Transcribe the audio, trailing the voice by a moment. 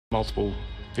multiple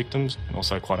victims and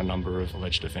also quite a number of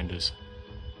alleged offenders.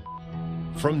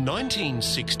 From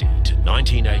 1960 to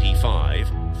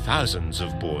 1985, thousands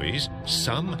of boys,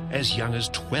 some as young as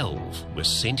 12, were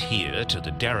sent here to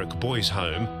the Daruk Boys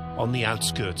Home on the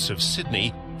outskirts of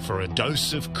Sydney for a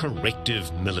dose of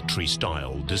corrective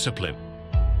military-style discipline.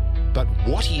 But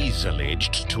what is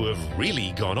alleged to have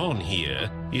really gone on here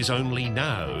is only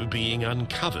now being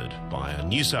uncovered by a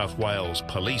New South Wales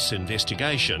police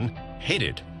investigation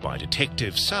headed by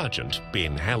Detective Sergeant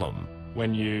Ben Hallam.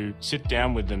 When you sit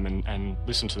down with them and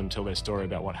listen to them tell their story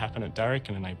about what happened at Daruk,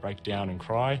 and then they break down and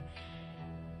cry,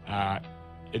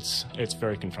 it's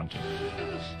very confronting.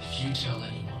 Did you tell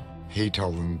anyone? He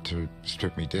told them to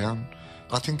strip me down.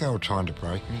 I think they were trying to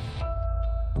break me.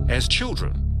 As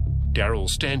children, Daryl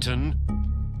Stanton,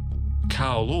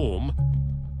 Carl Orme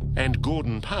and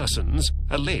Gordon Parsons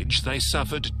allege they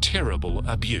suffered terrible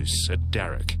abuse at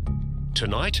Daruk.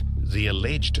 Tonight, the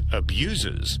alleged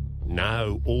abusers,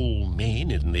 now all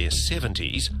men in their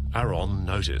 70s, are on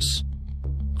notice.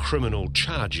 Criminal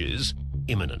charges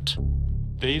imminent.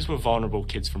 These were vulnerable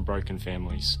kids from broken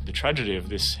families. The tragedy of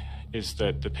this is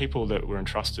that the people that were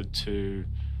entrusted to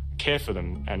care for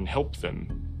them and help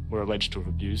them were alleged to have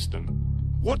abused them.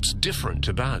 What's different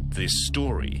about this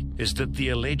story is that the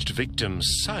alleged victims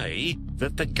say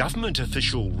that the government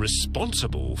official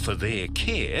responsible for their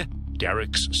care,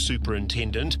 Daruk's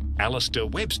superintendent, Alistair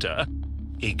Webster,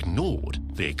 ignored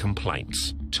their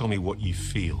complaints. Tell me what you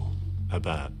feel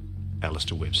about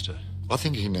Alistair Webster. I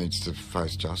think he needs to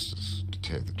face justice, to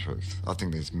tell the truth. I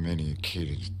think there's many a kid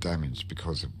who's damaged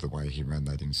because of the way he ran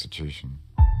that institution.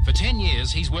 For 10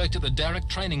 years, he's worked at the Daruk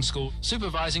Training School,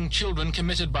 supervising children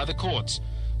committed by the courts.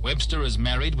 Webster is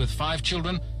married with 5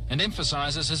 children and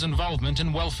emphasises his involvement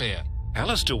in welfare.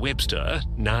 Alistair Webster,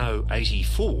 now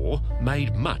 84,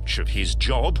 made much of his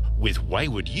job with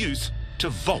wayward youth to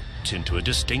vault into a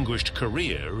distinguished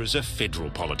career as a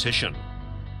federal politician.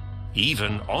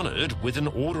 Even honoured with an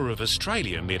Order of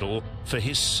Australia medal for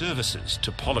his services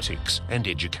to politics and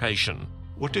education.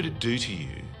 What did it do to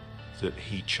you that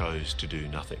he chose to do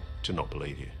nothing, to not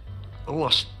believe you? I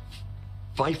lost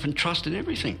faith and trust in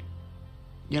everything.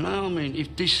 You know, I mean,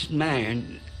 if this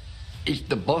man is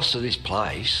the boss of this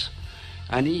place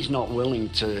and he's not willing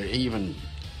to even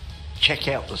check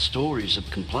out the stories of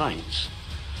complaints,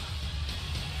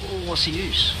 well, what's the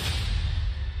use?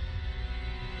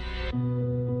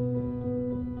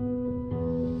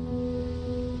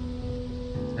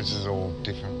 This is all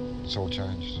different. It's all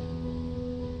changed.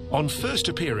 On first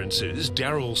appearances,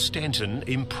 Daryl Stanton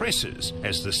impresses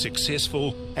as the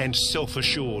successful and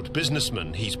self-assured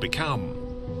businessman he's become.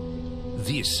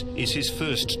 This is his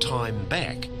first time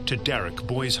back to Daruk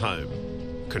Boys Home,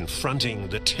 confronting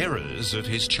the terrors of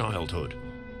his childhood.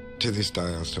 To this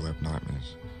day, I still have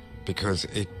nightmares because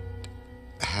it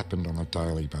happened on a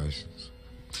daily basis.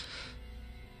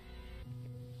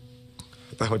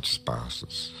 They were just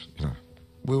bastards, you know.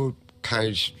 We were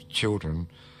caged children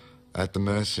at the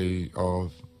mercy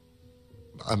of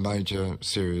a major,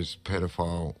 serious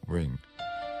paedophile ring.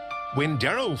 When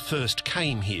Daryl first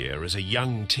came here as a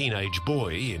young teenage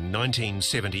boy in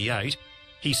 1978,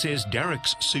 he says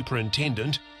Daruk's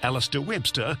superintendent, Alistair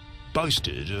Webster,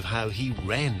 boasted of how he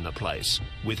ran the place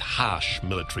with harsh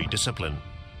military discipline.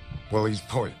 Well, he's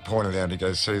pointed out, he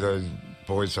goes, see those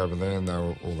boys over there, and they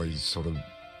were all these sort of,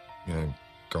 you know,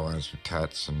 guys with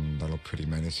tats, and they look pretty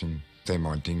menacing. They're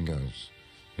my dingoes,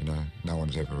 you know. No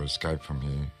one's ever escaped from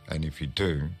here, and if you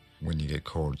do, when you get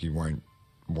caught, you won't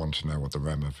want to know what the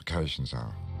ramifications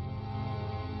are.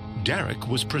 Daruk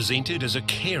was presented as a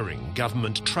caring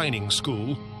government training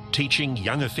school, teaching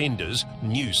young offenders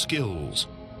new skills.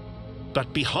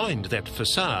 But behind that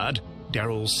facade,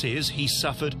 Daryl says he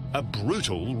suffered a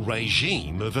brutal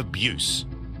regime of abuse.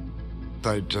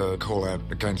 They'd call out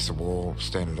against the wall,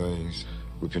 stand at ease,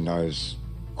 with your nose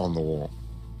on the wall.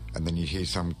 And then you hear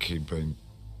some kid being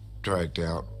dragged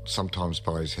out, sometimes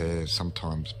by his hair,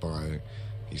 sometimes by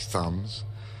his thumbs,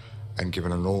 and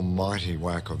given an almighty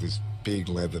whack of this big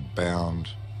leather-bound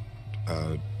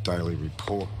daily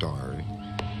report diary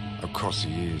across the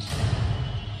ears.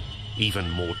 Even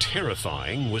more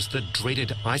terrifying was the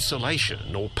dreaded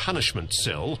isolation or punishment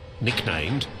cell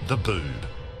nicknamed the Boob.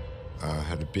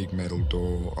 Had a big metal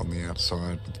door on the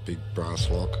outside with a big brass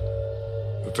lock.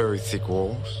 Very thick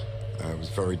walls. It was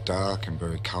very dark and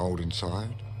very cold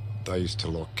inside. They used to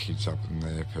lock kids up in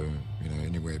there for, you know,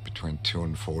 anywhere between 2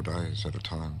 and 4 days at a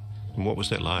time. And what was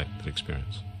that like, that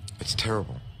experience? It's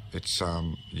terrible. It's,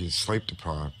 you're sleep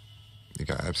deprived. You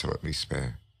go absolutely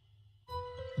spare.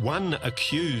 One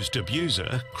accused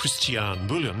abuser, Christian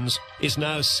Mullins, is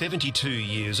now 72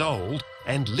 years old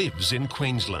and lives in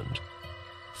Queensland.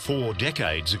 4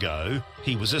 decades ago,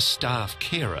 he was a staff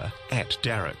carer at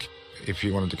Daruk. If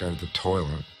you wanted to go to the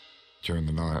toilet during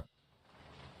the night,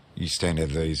 you stand at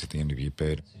these at the end of your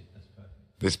bed.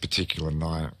 This particular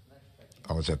night,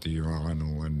 I was at the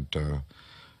urinal and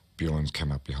Bulens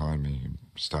came up behind me and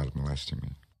started molesting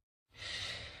me.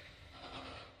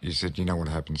 He said, "You know what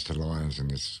happens to liars in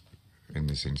this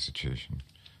institution?"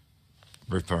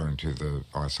 Referring to the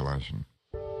isolation.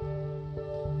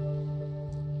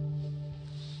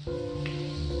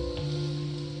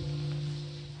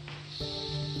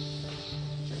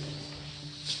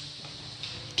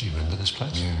 Do you remember this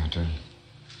place? Yeah, I do.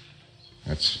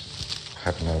 That's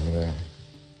happened over there.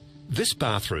 This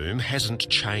bathroom hasn't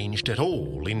changed at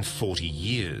all in 40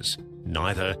 years.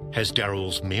 Neither has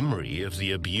Daryl's memory of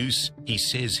the abuse he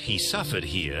says he suffered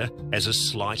here as a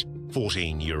slight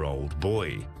 14-year-old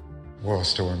boy. Well, I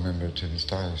still remember it to this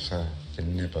day, so it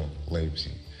never leaves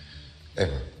you,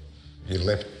 ever. You're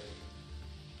left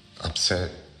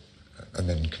upset and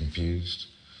then confused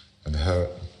and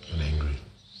hurt. And angry.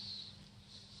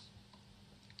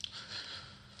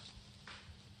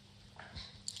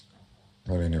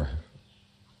 But anyway,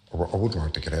 I would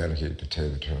like to get out of here, to tell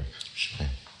you the truth. Yeah.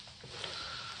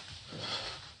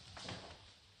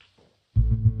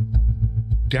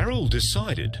 Daryl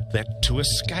decided that to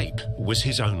escape was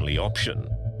his only option,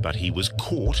 but he was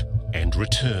caught and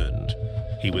returned.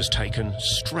 He was taken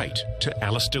straight to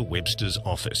Alistair Webster's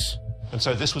office. And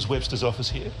so this was Webster's office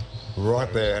here?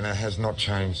 Right there, and it has not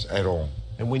changed at all.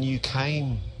 And when you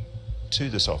came to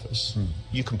this office,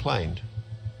 you complained.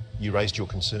 You raised your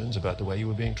concerns about the way you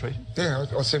were being treated? Yeah,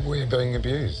 I said we're being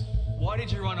abused. Why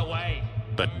did you run away?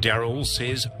 But Daryl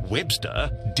says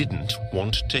Webster didn't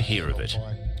want to hear of it.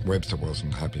 Webster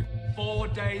wasn't happy. 4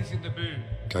 days in the booth.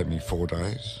 Gave me 4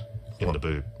 days. In the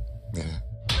boob. Yeah.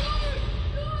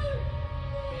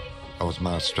 I was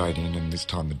marched straight in, and this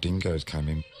time the dingoes came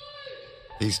in.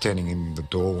 He's standing in the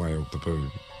doorway of the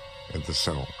booth at the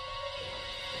cell.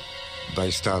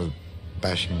 They started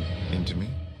bashing into me.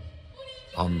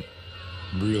 I'm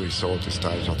really sore at this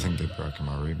stage. I think they've broken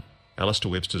my rib.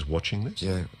 Alistair Webster's watching this?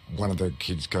 Yeah, one of the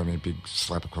kids gave me a big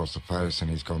slap across the face,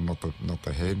 and he's gone, not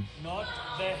the head. Not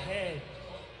the head.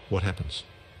 What happens?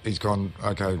 He's gone,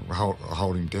 okay,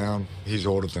 hold him down. He's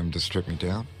ordered them to strip me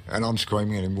down. And I'm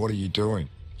screaming at him, "What are you doing?"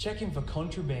 Checking for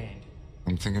contraband.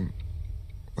 I'm thinking,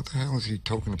 what the hell is he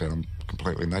talking about? I'm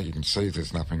completely naked. You can see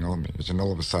there's nothing on me. And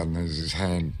all of a sudden there's his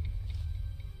hand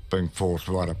being forced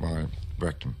right up my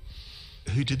rectum.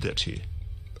 Who did that to you?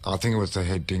 I think it was the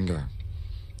head dingo.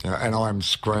 And I'm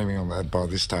screaming on that. By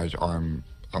this stage, I'm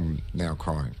now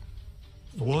crying.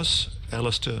 Was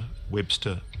Alistair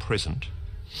Webster present?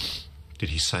 Did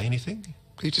he say anything?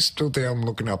 He just stood there, I'm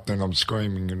looking up, then I'm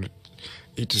screaming, and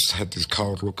he just had this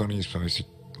cold look on his face,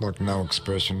 like no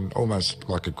expression, almost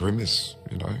like a grimace,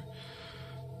 you know.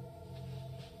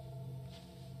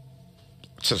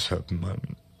 It just hurt the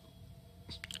moment.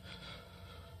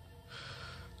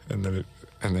 And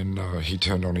then he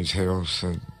turned on his heels,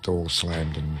 the door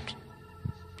slammed,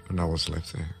 and I was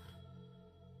left there.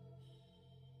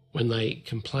 When they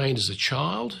complained as a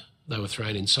child, they were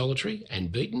thrown in solitary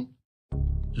and beaten.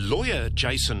 Lawyer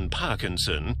Jason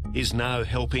Parkinson is now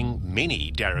helping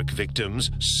many Daruk victims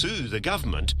sue the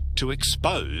government to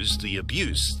expose the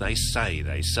abuse they say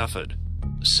they suffered.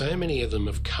 So many of them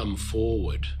have come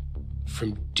forward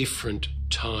from different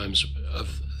times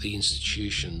of the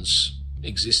institution's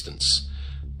existence,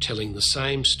 telling the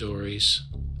same stories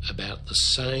about the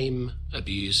same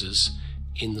abusers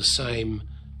in the same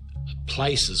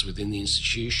places within the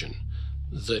institution,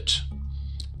 that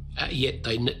yet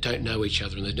they don't know each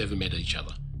other and they've never met each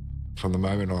other. From the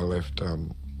moment I left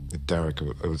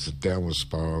Daruk, it was a downward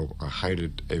spiral. I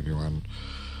hated everyone.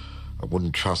 I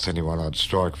wouldn't trust anyone. I'd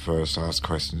strike first, ask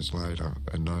questions later,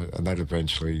 and that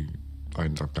eventually I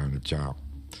ended up going to jail.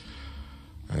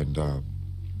 And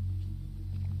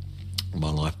my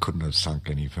life couldn't have sunk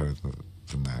any further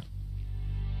than that.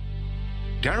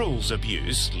 Daryl's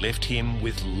abuse left him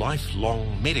with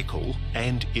lifelong medical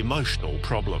and emotional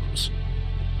problems.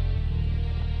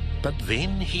 But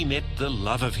then he met the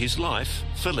love of his life,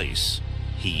 Felice.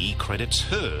 He credits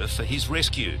her for his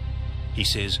rescue. He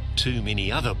says too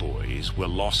many other boys were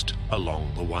lost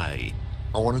along the way.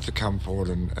 I wanted to come forward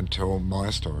and tell my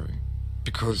story,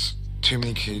 because too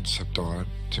many kids have died,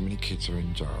 too many kids are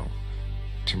in jail,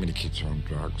 too many kids are on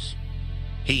drugs.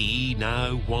 He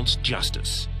now wants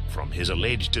justice from his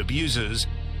alleged abusers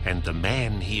and the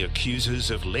man he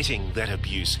accuses of letting that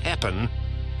abuse happen,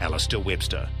 Alistair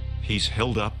Webster. He's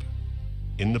held up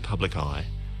in the public eye.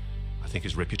 I think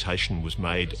his reputation was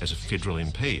made as a federal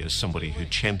MP, as somebody who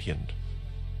championed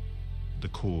the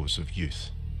cause of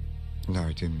youth. No,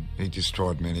 he didn't. He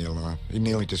destroyed many a life. He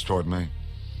nearly destroyed me.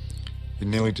 He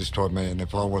nearly destroyed me, and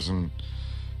if I wasn't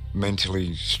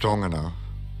mentally strong enough,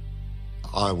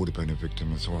 I would have been a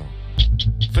victim as well.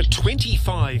 For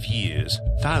 25 years,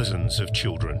 thousands of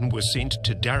children were sent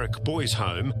to Daruk Boys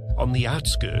Home on the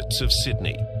outskirts of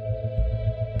Sydney.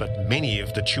 But many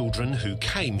of the children who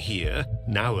came here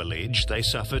now allege they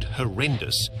suffered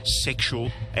horrendous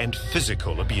sexual and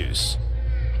physical abuse.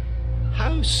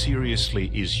 How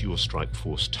seriously is your strike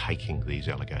force taking these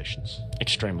allegations?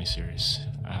 Extremely serious.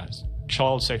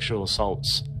 Child sexual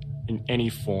assaults in any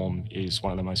form is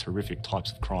one of the most horrific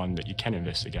types of crime that you can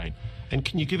investigate. And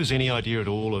can you give us any idea at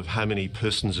all of how many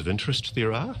persons of interest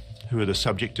there are who are the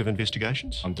subject of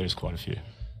investigations? There's quite a few.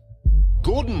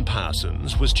 Gordon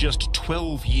Parsons was just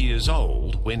 12 years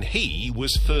old when he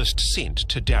was first sent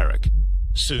to Daruk.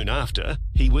 Soon after,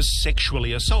 he was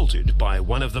sexually assaulted by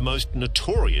one of the most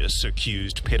notorious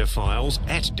accused pedophiles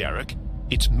at Daruk,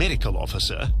 its medical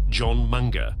officer, John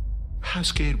Munger. How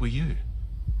scared were you?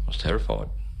 I was terrified.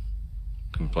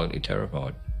 Completely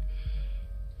terrified.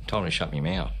 He told me to shut my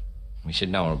mouth. He said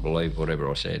no one would believe whatever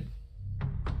I said.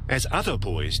 As other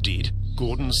boys did,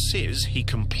 Gordon says he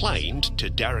complained to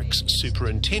Daruk's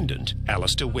superintendent,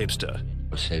 Alistair Webster.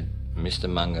 I said, Mr.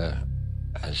 Munger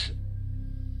has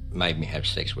made me have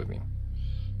sex with him.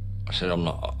 I said,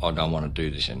 I don't want to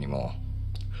do this anymore.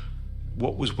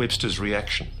 What was Webster's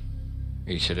reaction?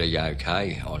 He said, are you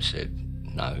okay? I said,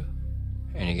 no.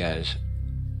 And he goes,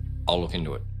 I'll look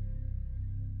into it.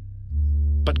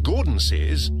 But Gordon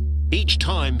says each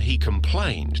time he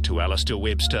complained to Alistair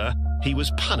Webster, he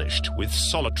was punished with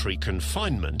solitary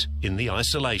confinement in the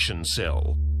isolation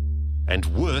cell. And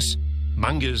worse,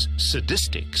 Munger's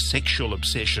sadistic sexual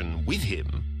obsession with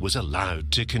him was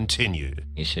allowed to continue.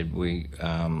 He said, we're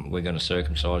going to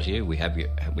circumcise you. We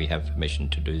have permission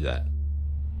to do that.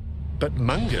 But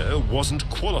Munger wasn't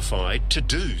qualified to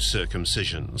do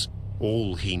circumcisions.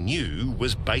 All he knew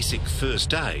was basic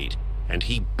first aid, and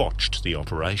he botched the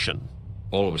operation.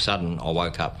 All of a sudden, I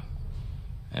woke up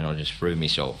and I just threw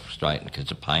myself straight because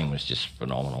the pain was just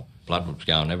phenomenal. Blood was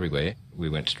going everywhere. We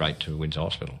went straight to WINDSOR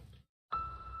Hospital.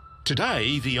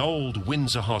 Today, the old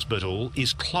Windsor Hospital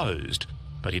is closed,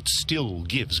 but it still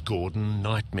gives Gordon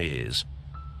nightmares.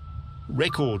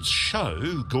 Records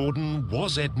show Gordon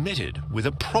was admitted with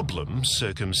a problem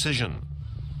circumcision.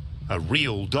 A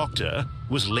real doctor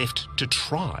was left to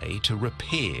try to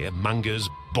repair Munger's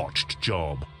botched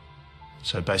job.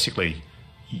 So basically,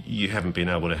 you haven't been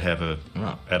able to have an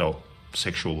adult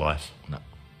sexual life? No,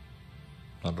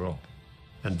 not at all.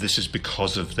 And this is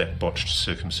because of that botched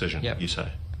circumcision, you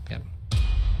say? Yep.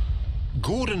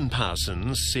 Gordon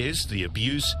Parsons says the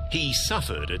abuse he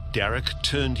suffered at Daruk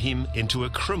turned him into a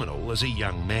criminal as a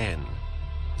young man.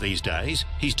 These days,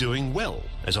 he's doing well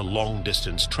as a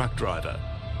long-distance truck driver.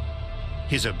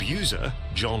 His abuser,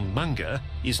 John Munger,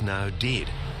 is now dead,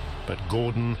 but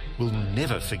Gordon will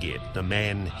never forget the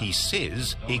man he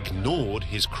says ignored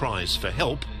his cries for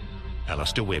help,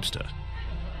 Alistair Webster.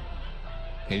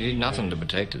 He did nothing to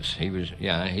protect us. He was,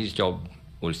 his job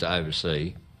was to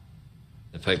oversee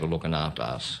the people looking after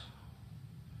us,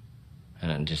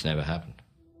 and it just never happened.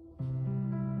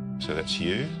 So that's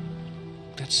you?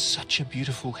 That's such a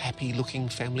beautiful, happy-looking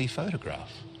family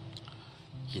photograph.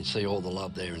 You can see all the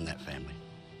love there in that family.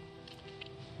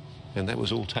 And that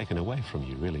was all taken away from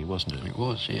you, really, wasn't it? It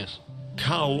was, yes.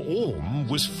 Carl Orme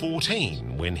was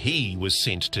 14 when he was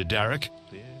sent to Daruk.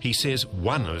 He says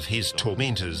one of his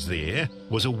tormentors there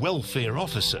was a welfare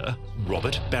officer,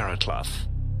 Robert Barraclough.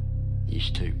 He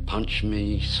used to punch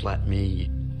me, slap me.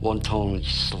 One time he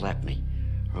slapped me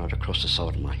right across the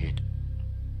side of my head.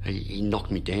 He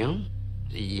knocked me down.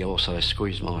 He also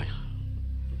squeezed my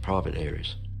private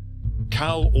areas.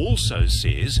 Carl also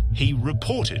says he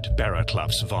reported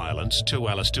Barraclough's violence to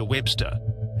Alistair Webster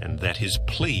and that his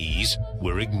pleas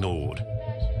were ignored.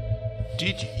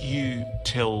 Did you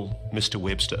tell Mr.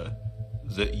 Webster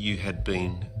that you had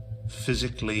been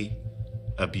physically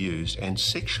abused and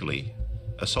sexually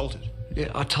assaulted?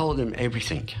 Yeah, I told him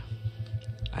everything,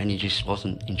 and he just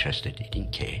wasn't interested. He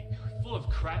didn't care. You're full of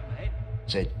crap, mate.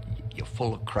 He said, you're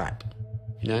full of crap.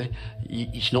 You know,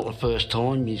 it's not the first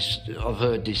time. I've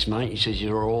heard this, mate. He says,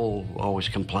 you're all always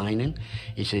complaining.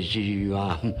 He says, you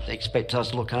expect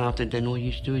us to look after it, then all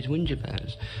you do is whinge about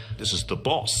us. This is the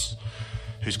boss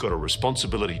who's got a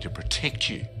responsibility to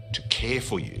protect you, to care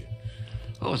for you.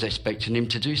 I was expecting him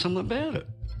to do something about it.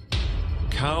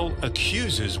 Carl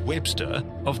accuses Webster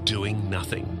of doing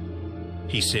nothing.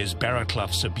 He says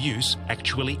Barraclough's abuse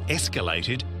actually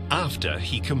escalated after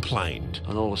he complained.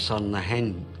 And all of a sudden the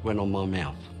hand went on my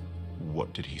mouth.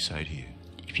 What did he say to you?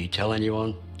 If you tell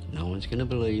anyone, no one's going to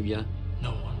believe you.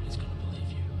 No one is going to believe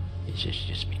you. He says,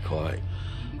 just be quiet.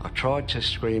 I tried to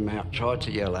scream out, tried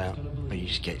to yell out, but he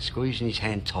just kept squeezing his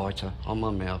hand tighter on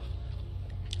my mouth.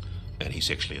 And he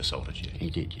sexually assaulted you? He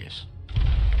did, yes.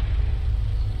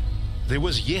 There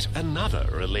was yet another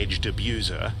alleged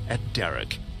abuser at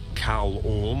Daruk. Carl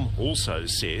Orme also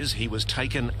says he was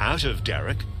taken out of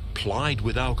Daruk, plied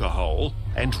with alcohol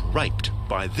and raped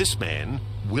by this man,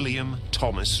 William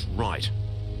Thomas Wright.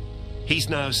 He's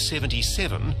now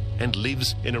 77 and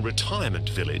lives in a retirement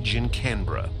village in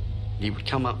Canberra. He would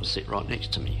come up and sit right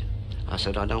next to me. I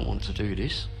said, I don't want to do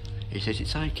this. He says,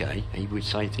 it's okay. He would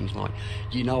say things like,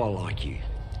 you know I like you.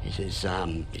 He says, I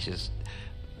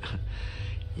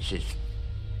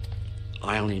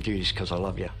only do this because I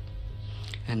love you.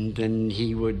 And then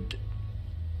he would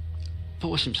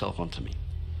force himself onto me.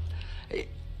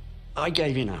 I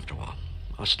gave in after a while.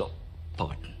 I stopped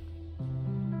fighting.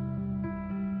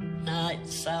 No,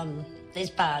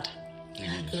 it's bad.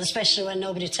 And especially when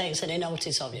nobody takes any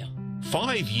notice of you.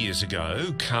 5 years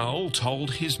ago, Carl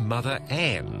told his mother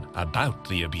Anne about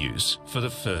the abuse for the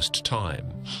first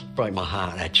time. Broke my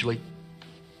heart, actually.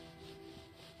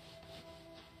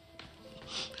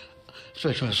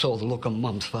 Especially when I saw the look on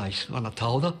Mum's face when I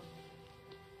told her.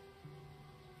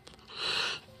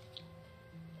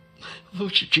 Well,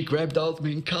 she grabbed hold of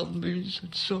me and cuddled me and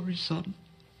said, sorry, son.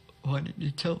 Why didn't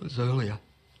you tell us earlier?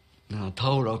 And I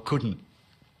told her I couldn't.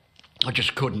 I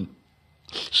just couldn't.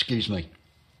 Excuse me.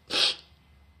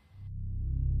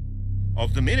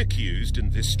 Of the men accused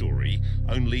in this story,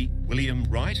 only William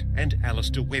Wright and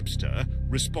Alistair Webster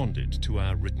responded to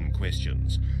our written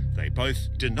questions. They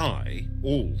both deny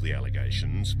all the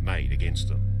allegations made against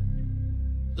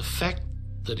them. The fact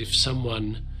that if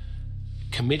someone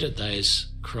committed those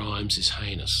crimes is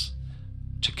heinous,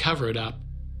 to cover it up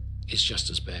is just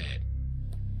as bad.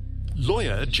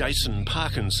 Lawyer Jason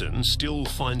Parkinson still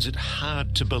finds it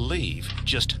hard to believe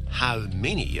just how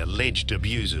many alleged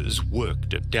abusers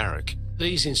worked at Daruk.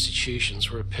 These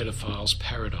institutions were a paedophile's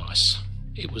paradise.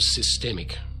 It was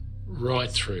systemic,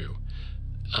 right through.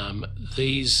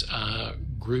 These are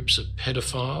groups of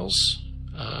paedophiles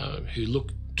who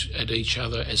looked at each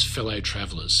other as fellow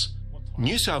travellers.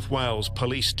 New South Wales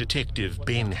Police Detective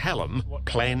Ben Hallam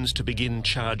plans to begin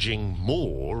charging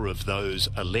more of those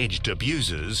alleged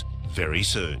abusers very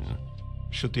soon.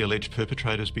 Should the alleged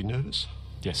perpetrators be nervous?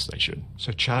 Yes, they should.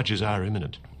 So charges are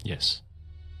imminent? Yes.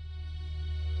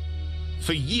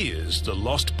 For years, the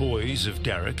Lost Boys of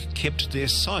Daruk kept their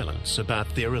silence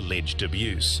about their alleged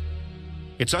abuse.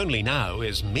 It's only now,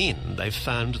 as men, they've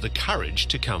found the courage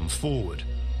to come forward.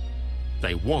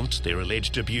 They want their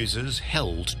alleged abusers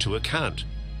held to account.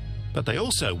 But they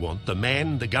also want the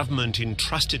man the government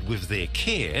entrusted with their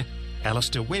care,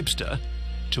 Alistair Webster,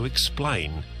 to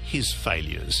explain his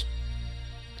failures.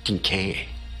 Didn't care.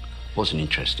 Wasn't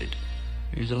interested.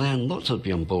 He was allowing lots of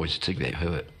young boys to get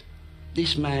hurt.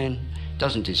 This man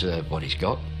doesn't deserve what he's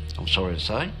got, I'm sorry to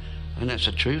say, and that's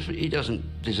the truth. He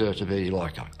doesn't deserve to be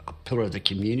like a pillar of the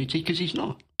community, because he's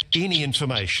not. Any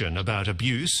information about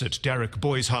abuse at Daruk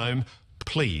Boys Home,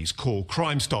 please call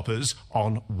Crime Stoppers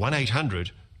on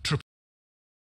 1800